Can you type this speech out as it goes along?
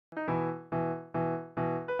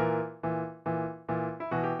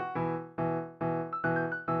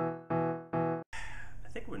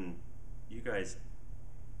you guys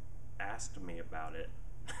asked me about it,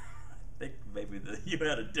 I think maybe you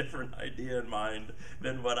had a different idea in mind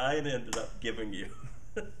than what I ended up giving you.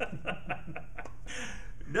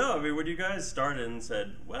 No, I mean, when you guys started and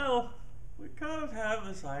said, well, we kind of have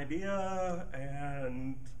this idea,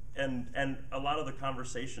 and a lot of the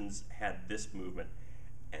conversations had this movement,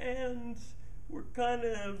 and we're kind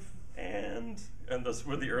of, and those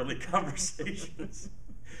were the early conversations.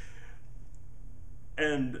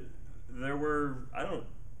 And there were, I don't know,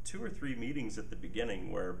 2 or 3 meetings at the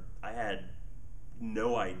beginning where I had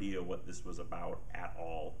no idea what this was about at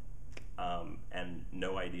all, and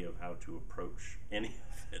no idea of how to approach any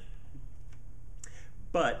of it.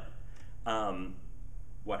 But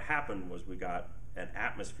what happened was we got an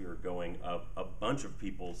atmosphere going of a bunch of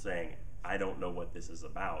people saying, I don't know what this is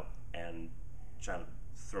about, and kind of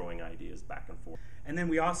throwing ideas back and forth. And then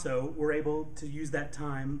we also were able to use that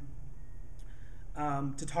time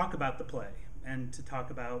to talk about the play and to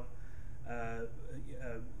talk about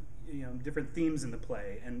different themes in the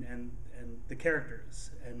play and the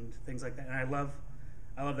characters and things like that. And I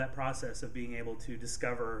love that process of being able to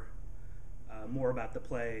discover more about the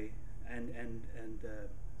play, and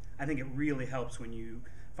I think it really helps when you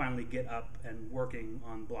finally get up and working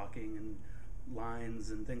on blocking and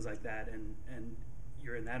lines and things like that, and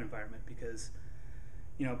you're in that environment, because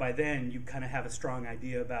by then you kind of have a strong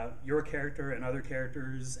idea about your character and other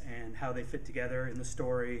characters and how they fit together in the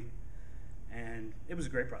story, and it was a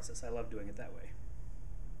great process. I love doing it that way.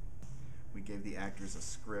 We gave the actors a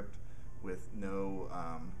script with no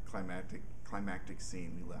climactic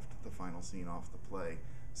scene. We left the final scene off the play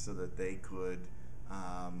so that they could,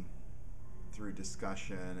 through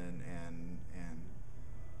discussion and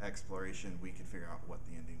exploration, we could figure out what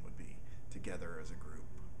the ending would be together as a group.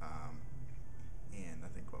 And I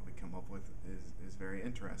think what we come up with is very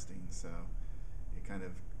interesting. So it kind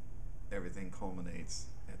of, everything culminates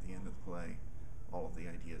at the end of the play. All of the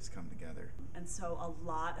ideas come together. And so a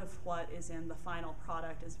lot of what is in the final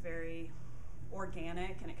product is very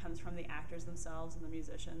organic, and it comes from the actors themselves and the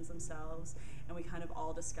musicians themselves, and we kind of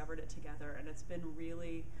all discovered it together, and it's been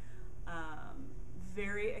really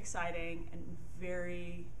very exciting and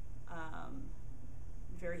very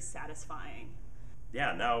very satisfying.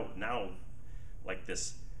 Yeah, now like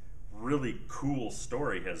this really cool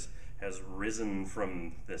story has risen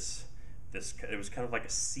from this it was kind of like a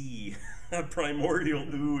sea, a primordial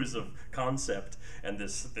ooze of concept, and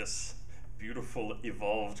this beautiful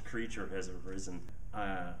evolved creature has arisen.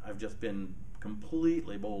 I've just been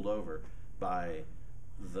completely bowled over by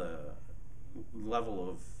the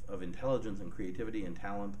level of intelligence and creativity and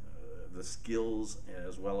talent, the skills,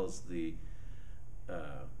 as well as the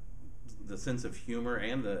sense of humor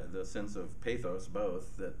and the sense of pathos,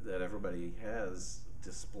 both, that everybody has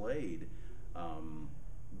displayed.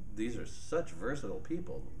 These are such versatile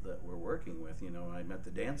people that we're working with. I met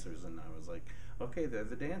the dancers and I was like, okay, they're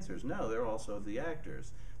the dancers. No, they're also the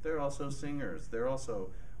actors. They're also singers. They're also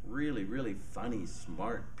really, really funny,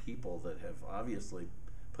 smart people that have obviously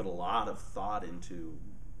put a lot of thought into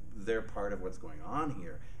their part of what's going on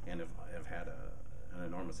here and have had an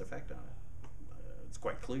enormous effect on it. It's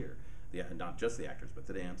quite clear. Not just the actors, but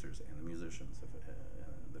the dancers and the musicians,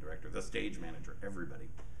 the director, the stage manager, everybody.